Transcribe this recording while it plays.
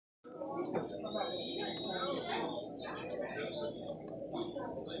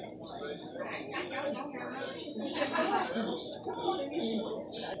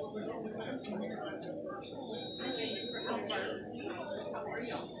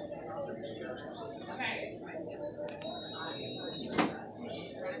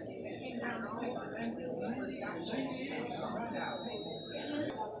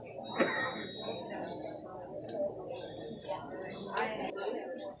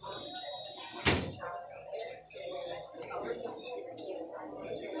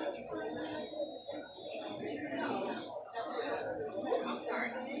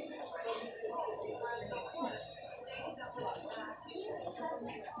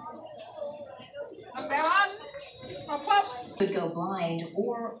Could go blind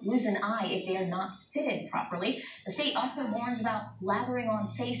or lose an eye if they are not fitted properly. The state also warns about lathering on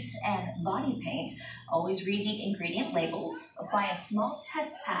face and body paint. Always read the ingredient labels. Apply a small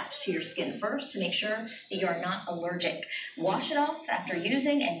test patch to your skin first to make sure that you are not allergic. Wash it off after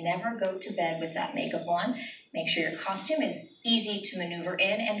using and never go to bed with that makeup on. Make sure your costume is easy to maneuver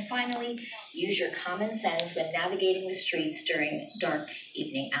in. And finally, use your common sense when navigating the streets during dark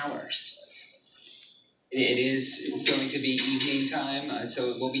evening hours. It is going to be evening time, so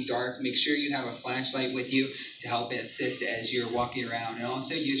it will be dark. Make sure you have a flashlight with you to help assist as you're walking around. And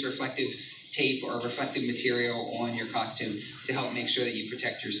also use reflective tape or reflective material on your costume to help make sure that you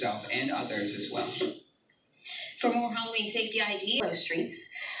protect yourself and others as well. For more Halloween safety ideas, streets,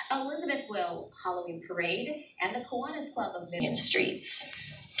 Elizabethville Halloween Parade, and the Kiwanis Club of Million Streets.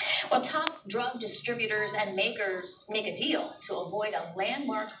 Well, top drug distributors and makers make a deal to avoid a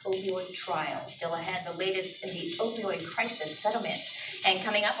landmark opioid trial. Still ahead, the latest in the opioid crisis settlement. And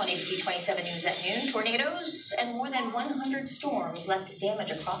coming up on ABC 27 News at noon, tornadoes and more than 100 storms left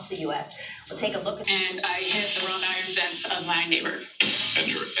damage across the U.S. We'll take a look at... And I hit the wrought iron vents of my neighbor. And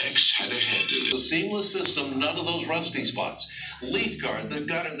her ex had a hand in it. A seamless system, none of those rusty spots. Leaf Guard, the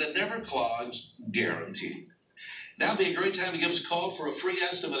gutter that never clogs, guaranteed. Now would be a great time to give us a call for a free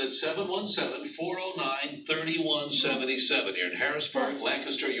estimate at 717-409-3177 here in Harrisburg,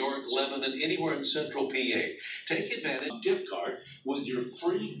 Lancaster, York, Lebanon, anywhere in central PA. Take advantage of a gift card with your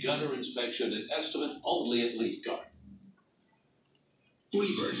free gutter inspection and estimate only at Leaf Guard.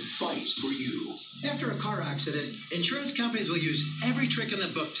 Freeburn fights for you. After a car accident, insurance companies will use every trick in the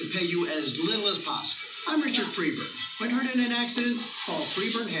book to pay you as little as possible. I'm Richard Freeburn. When hurt in an accident, call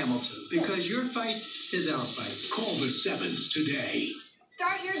Freeburn Hamilton because your fight is our fight. Call the Sevens today.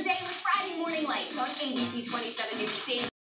 Start your day with Friday Morning Lights on ABC 27 News.